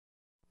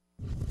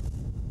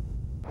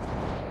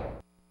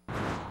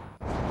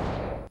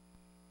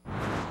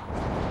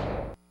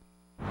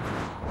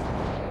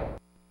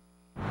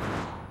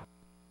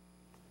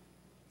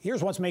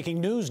Here's what's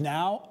making news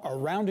now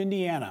around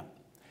Indiana.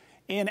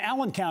 In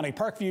Allen County,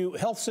 Parkview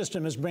Health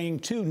System is bringing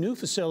 2 new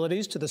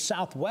facilities to the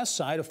southwest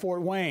side of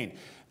Fort Wayne.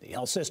 The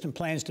health system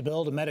plans to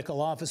build a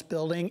medical office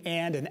building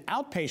and an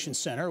outpatient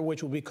center,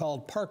 which will be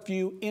called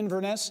Parkview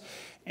Inverness,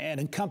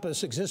 and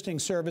encompass existing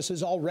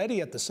services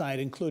already at the site,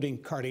 including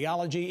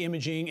cardiology,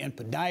 imaging, and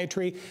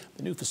podiatry.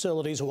 The new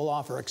facilities will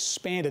offer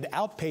expanded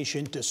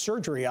outpatient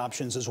surgery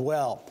options as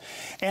well.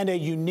 And a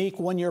unique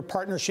one-year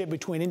partnership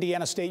between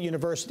Indiana State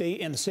University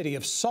and the city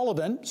of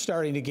Sullivan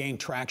starting to gain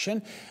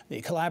traction.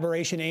 The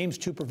collaboration aims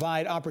to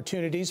provide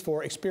opportunities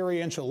for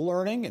experiential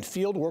learning and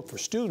field work for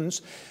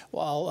students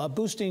while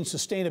boosting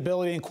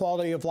sustainability and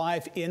quality of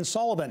life in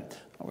Sullivan.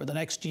 Over the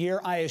next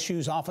year,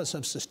 ISU's Office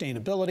of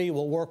Sustainability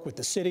will work with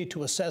the city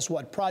to assess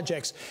what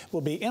projects will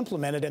be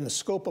implemented in the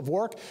scope of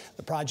work.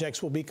 The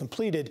projects will be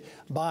completed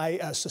by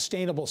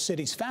Sustainable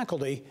Cities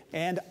faculty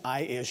and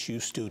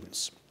ISU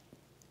students.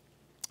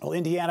 Well,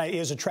 Indiana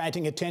is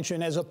attracting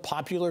attention as a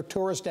popular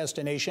tourist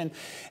destination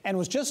and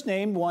was just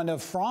named one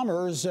of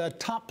Frommer's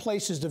top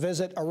places to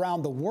visit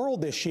around the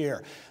world this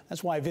year.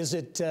 That's why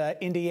Visit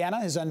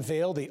Indiana has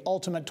unveiled the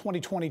ultimate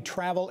 2020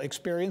 travel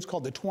experience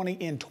called the 20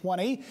 in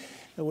 20,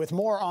 with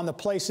more on the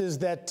places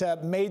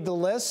that made the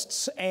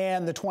lists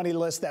and the 20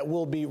 lists that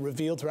will be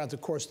revealed throughout the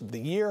course of the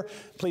year.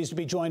 Pleased to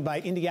be joined by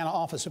Indiana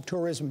Office of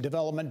Tourism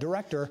Development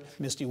Director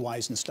Misty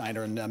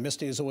Weisensteiner. And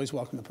Misty, as always,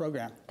 welcome to the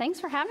program. Thanks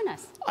for having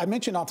us. I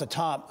mentioned off the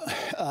top,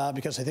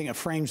 because I think it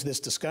frames this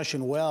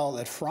discussion well,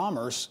 that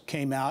Frommer's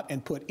came out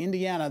and put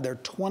Indiana, their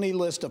 20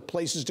 list of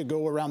places to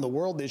go around the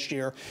world this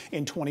year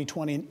in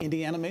 2020, and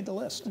Indiana made the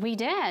list. We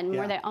did. Yeah.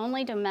 We're the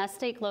only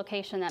domestic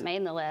location that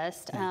made the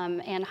list,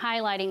 and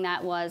highlighting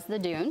that was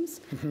the Dunes,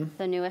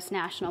 the newest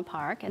national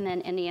park, and then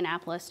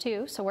Indianapolis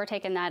too. So we're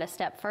taking that a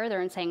step further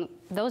and saying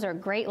those are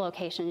great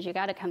locations. You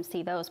got to come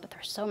see those, but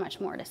there's so much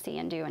more to see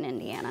and do in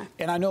Indiana.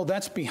 And I know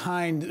that's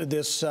behind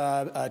this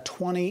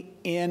 20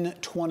 in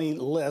 20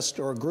 list,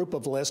 or a group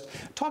of lists.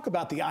 Talk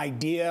about the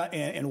idea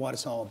and what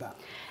it's all about.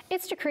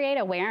 It's to create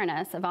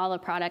awareness of all the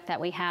product that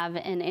we have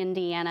in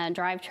Indiana,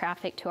 drive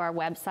traffic to our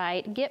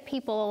website, get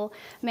people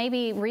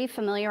maybe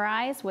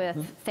refamiliarized with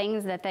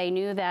things that they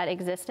knew that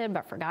existed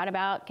but forgot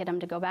about, get them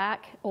to go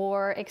back,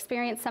 or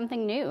experience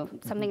something new,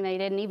 something they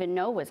didn't even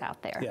know was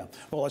out there. Yeah,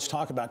 well, let's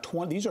talk about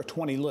 20. These are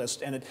 20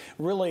 lists, and it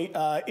really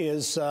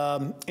is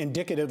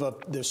indicative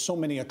of there's so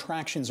many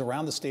attractions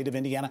around the state of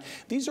Indiana.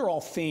 These are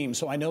all themed,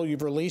 so I know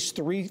you've released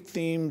 3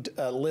 themed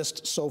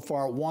lists so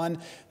far. 1,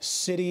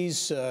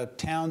 cities,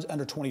 towns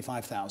under 25,000.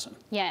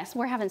 Yes,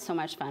 we're having so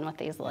much fun with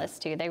these lists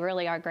too. They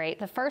really are great.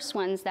 The first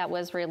ones that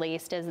was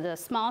released is the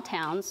small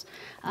towns,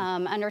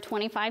 under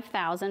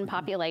 25,000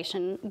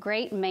 population,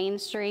 great main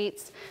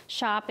streets,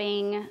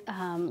 shopping,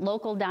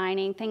 local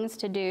dining, things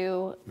to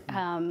do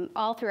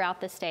all throughout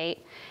the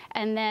state.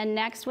 And then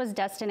next was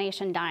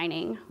destination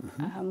dining.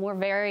 We're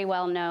very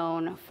well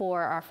known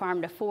for our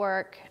farm to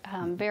fork,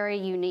 very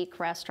unique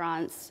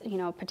restaurants, you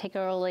know,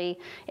 particularly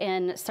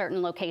in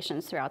certain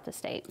locations throughout the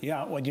state.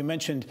 Yeah, well, you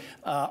mentioned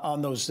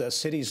on those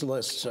cities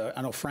lists,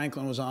 I know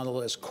Franklin was on the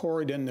list,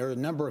 Corydon, there are a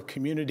number of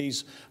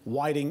communities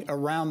widening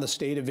around the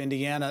state of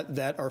Indiana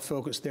that are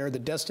focused there, the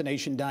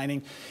destination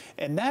dining.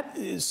 And that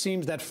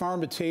seems, that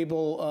farm to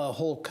table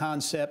whole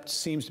concept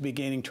seems to be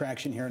gaining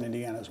traction here in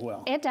Indiana as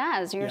well. It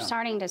does. You're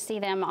starting to see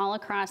them all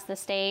across the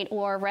state,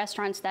 or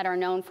restaurants that are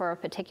known for a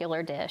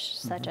particular dish,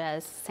 such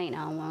as St.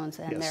 Elmo's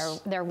and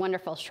their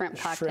wonderful shrimp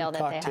cocktail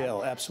that they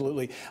have.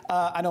 Absolutely.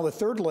 I know the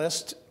third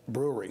list,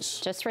 breweries.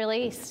 Just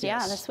released,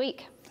 yeah, this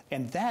week.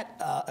 And that,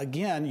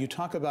 again, you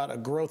talk about a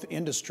growth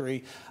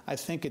industry. I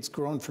think it's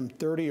grown from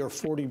 30 or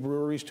 40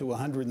 breweries to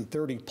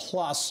 130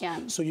 plus. Yeah.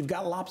 So you've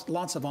got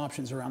lots of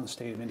options around the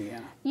state of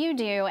Indiana. You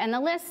do, and the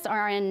lists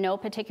are in no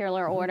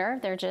particular order.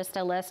 They're just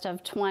a list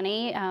of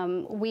 20.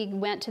 We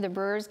went to the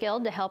Brewers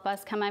Guild to help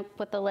us come up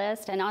with the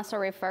list, and also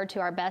referred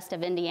to our Best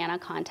of Indiana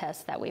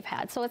contests that we've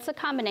had. So it's a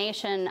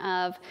combination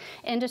of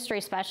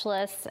industry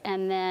specialists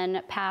and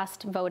then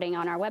past voting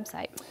on our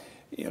website.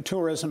 You know,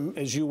 tourism,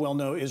 as you well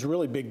know, is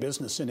really big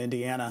business in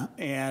Indiana,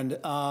 and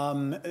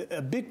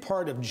a big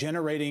part of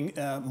generating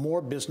more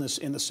business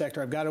in the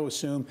sector, I've got to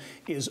assume,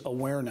 is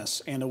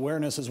awareness. And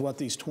awareness is what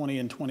these 20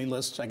 in 20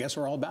 lists, I guess,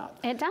 are all about.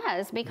 It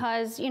does,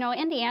 because, you know,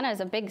 Indiana is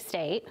a big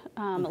state,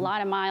 a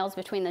lot of miles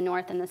between the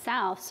north and the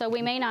south, so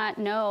we may not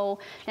know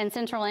in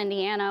central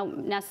Indiana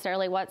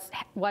necessarily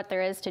what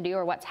there is to do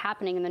or what's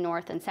happening in the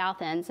north and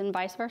south ends, and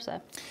vice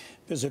versa.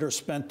 Visitors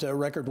spent a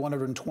record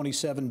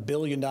 $127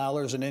 billion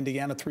in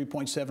Indiana,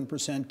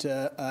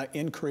 3.7%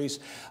 increase.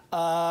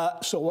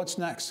 So what's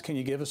next? Can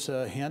you give us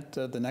a hint,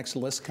 the next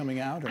list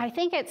coming out? Or? I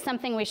think it's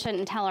something we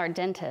shouldn't tell our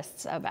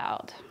dentists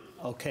about.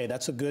 Okay,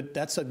 that's a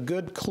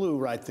good clue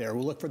right there.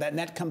 We'll look for that. And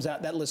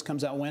that list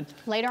comes out when?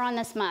 Later on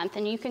this month,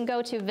 and you can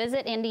go to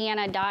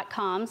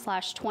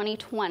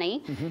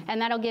visitindiana.com/2020,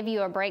 and that'll give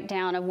you a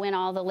breakdown of when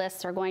all the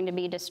lists are going to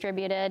be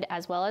distributed,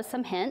 as well as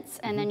some hints.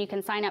 And then you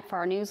can sign up for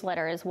our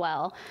newsletter as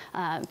well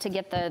to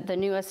get the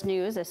newest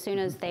news as soon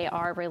as they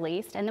are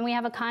released. And then we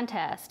have a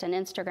contest, an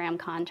Instagram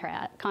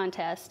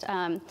contest,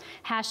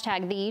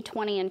 hashtag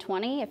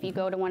the20in20. If you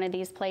go to one of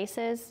these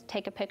places,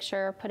 take a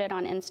picture, put it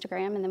on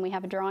Instagram, and then we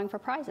have a drawing for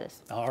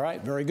prizes. All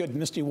right, very good.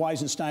 Misty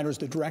Weisensteiner is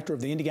the director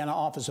of the Indiana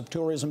Office of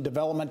Tourism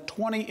Development.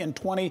 20 in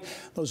 20.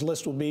 Those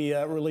lists will be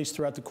released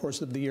throughout the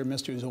course of the year.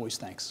 Misty, as always,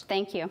 thanks.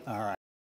 Thank you. All right.